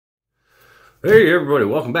Hey everybody,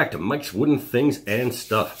 welcome back to Mike's Wooden Things and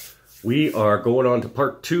Stuff. We are going on to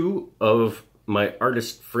part 2 of my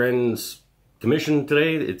artist friend's commission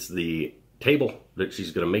today. It's the table that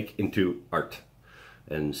she's going to make into art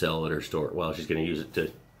and sell at her store. Well, she's going to use it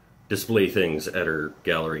to display things at her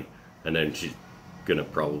gallery, and then she's going to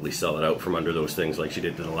probably sell it out from under those things like she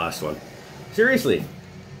did to the last one. Seriously.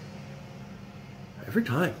 Every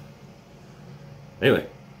time. Anyway,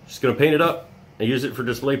 she's going to paint it up. I use it for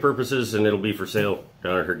display purposes, and it'll be for sale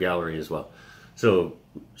down at her gallery as well. So,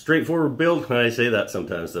 straightforward build. I say that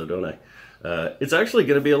sometimes though, don't I? It's actually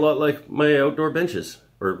going to be a lot like my outdoor benches,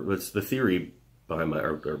 or what's the theory behind my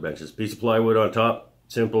outdoor benches. Piece of plywood on top,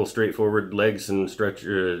 simple, straightforward legs and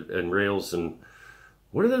stretcher and rails and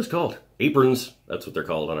what are those called? Aprons. That's what they're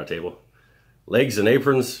called on a table. Legs and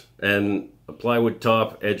aprons and a plywood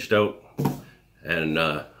top edged out, and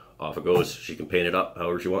off it goes. She can paint it up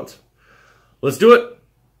however she wants. Let's do it.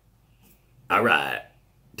 All right,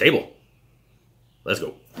 table. Let's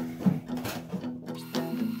go.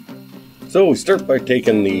 So we start by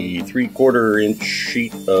taking the 3/4 inch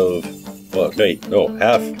sheet of, well, wait, no,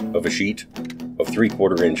 half of a sheet of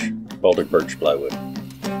 3/4 inch Baltic birch plywood,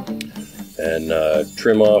 and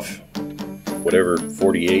trim off whatever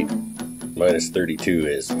 48 minus 32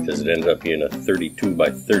 is, because it ended up being a 32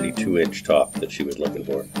 by 32 inch top that she was looking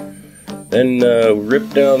for. Then rip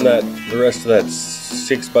down the rest of that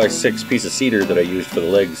 6 by 6 piece of cedar that I used for the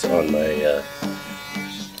legs on my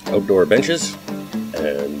outdoor benches,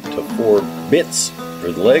 and took 4 bits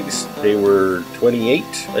for the legs. They were 28,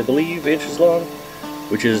 I believe, inches long,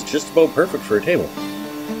 which is just about perfect for a table.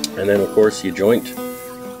 And then, of course, you joint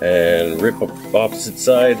and rip up opposite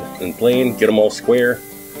side and plane, get them all square,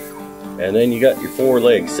 and then you got your 4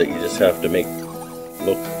 legs that you just have to make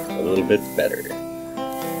look a little bit better.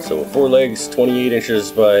 So 4 legs, 28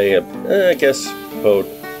 inches by, I guess, about,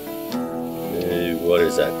 what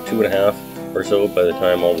is that, 2.5 or so by the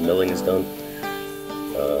time all the milling is done.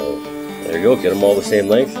 There you go, get them all the same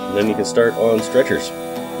length, and then you can start on stretchers.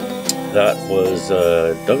 That was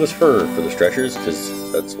Douglas fir for the stretchers,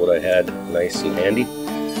 because that's what I had nice and handy.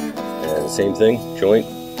 And same thing, joint,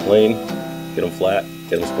 plane, get them flat,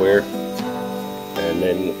 get them square, and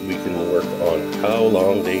then we can work on how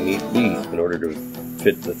long they need to be in order to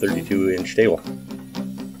fit the 32-inch table.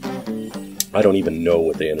 I don't even know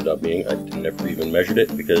what they ended up being. I never even measured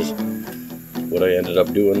it, because what I ended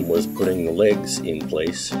up doing was putting the legs in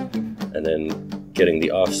place and then getting the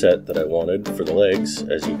offset that I wanted for the legs,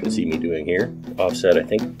 as you can see me doing here. Offset, I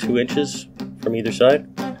think, 2 inches from either side.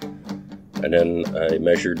 And then I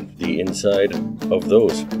measured the inside of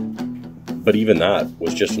those. But even that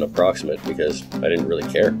was just an approximate, because I didn't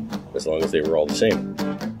really care, as long as they were all the same.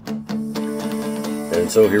 And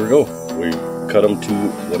so here we go. We cut them to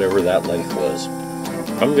whatever that length was.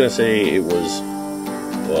 I'm going to say it was,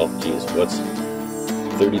 well, geez, what's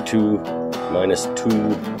 32 minus 2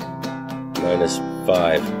 minus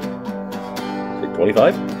 5? Is it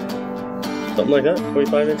 25? Something like that,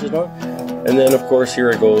 25 inches long. And then, of course, here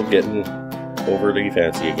I go getting overly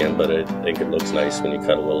fancy again, but I think it looks nice when you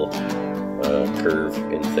cut a little curve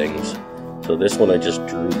in things. So this one I just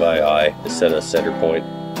drew by eye to set a center point,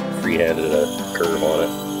 freehanded a curve on it,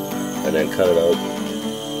 and then cut it out.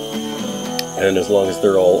 And as long as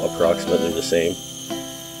they're all approximately the same,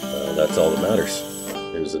 that's all that matters.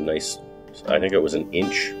 It was a nice, I think it was an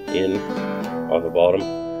inch in on the bottom,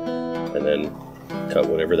 and then cut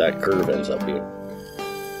whatever that curve ends up being.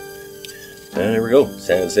 And there we go,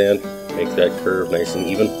 sand, make that curve nice and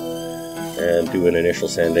even, and do an initial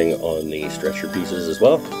sanding on the stretcher pieces as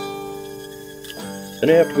well. Then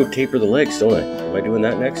I have to go taper the legs, don't I? Am I doing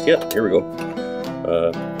that next? Yep, here we go.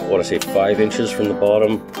 I want to say 5 inches from the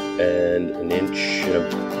bottom and 1.25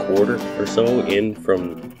 inches or so in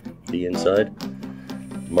from the inside.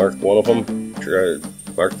 Mark one of them,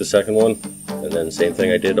 mark the second one, and then same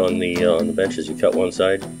thing I did on the benches. You cut one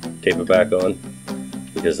side, tape it back on,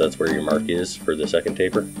 because that's where your mark is for the second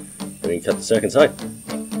taper, and then you cut the second side.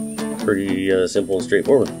 Pretty simple and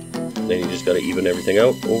straightforward. Then you just got to even everything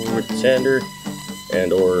out over with the sander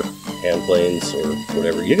and or hand planes or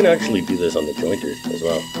whatever. You can actually do this on the jointer as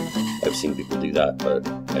well. I've seen people do that, but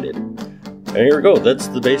I didn't. And here we go. That's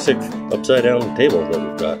the basic upside down table that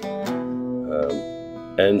we've got.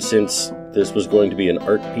 And since this was going to be an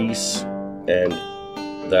art piece, and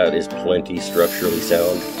that is plenty structurally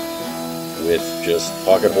sound with just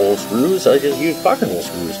pocket hole screws, I just use pocket hole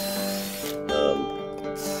screws.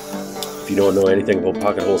 If you don't know anything about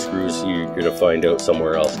pocket hole screws, you're going to find out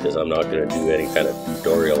somewhere else, because I'm not going to do any kind of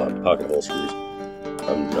tutorial on pocket hole screws.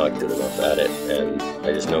 I'm not good enough at it, and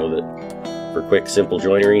I just know that for quick, simple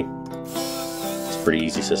joinery, it's a pretty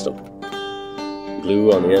easy system. some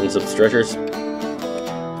glue on the ends of the stretchers.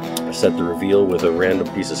 I set the reveal with a random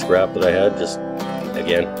piece of scrap that I had. Just,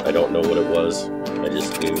 again, I don't know what it was. I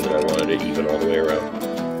just knew that I wanted it even all the way around.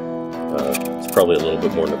 It's probably a little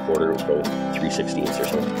bit more than a quarter. It was probably 3/16 or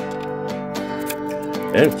something.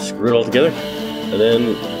 And screw it all together. And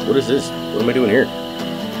then, what is this? What am I doing here?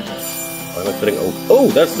 Why am I putting, oh,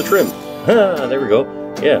 that's the trim. Ha, there we go.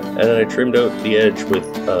 Yeah, and then I trimmed out the edge with,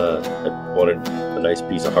 I wanted a nice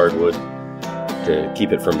piece of hardwood to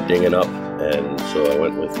keep it from dinging up, and so I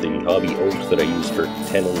went with the hobby oak that I use for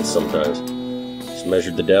tenons sometimes. Just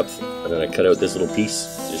measured the depth, and then I cut out this little piece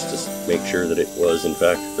just to make sure that it was in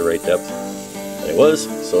fact the right depth. And it was,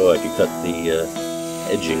 so I could cut the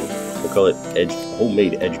edging, we'll call it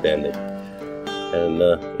homemade edge banding. And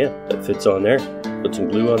yeah, that fits on there. Put some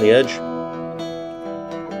glue on the edge,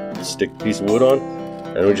 stick a piece of wood on,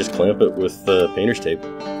 and we just clamp it with painter's tape.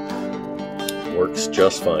 Works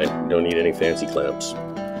just fine. We don't need any fancy clamps.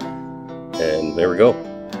 And there we go.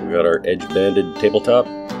 We got our edge banded tabletop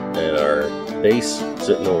and our base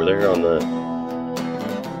sitting over there on the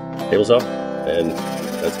tabletop, and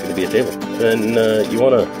that's going to be a table. And you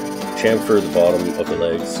want to chamfer the bottom of the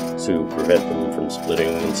legs to prevent them from splitting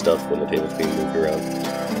and stuff when the table's being moved around.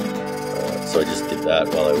 So I just did that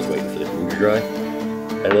while I was waiting for the glue to dry.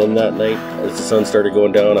 And then that night, as the sun started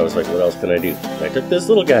going down, I was like, what else can I do? And I took this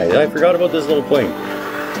little guy. I forgot about this little plane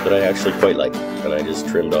that I actually quite like. And I just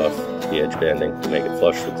trimmed off the edge banding to make it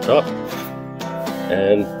flush with the top.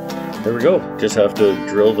 And there we go. Just have to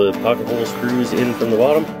drill the pocket hole screws in from the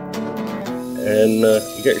bottom. And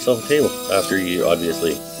you got yourself a table. After you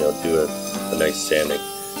obviously do a nice sanding.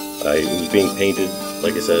 It was being painted,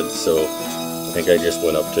 like I said, so I think I just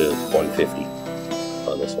went up to 150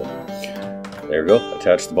 on this one. There we go.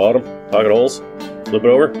 Attach the bottom, pocket holes, flip it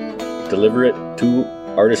over, deliver it to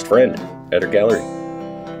artist friend at her gallery.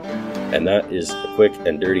 And that is a quick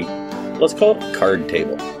and dirty, let's call it a card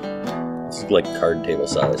table. This is like card table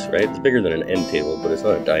size, right? It's bigger than an end table, but it's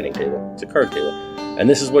not a dining table. It's a card table. And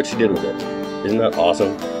this is what she did with it. Isn't that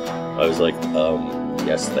awesome? I was like,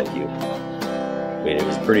 yes, thank you. I mean, it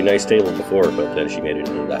was a pretty nice table before, but then she made it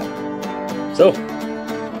into that. So,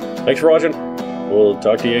 thanks for watching. We'll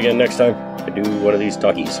talk to you again next time. I do one of these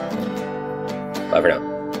talkies. Bye for now.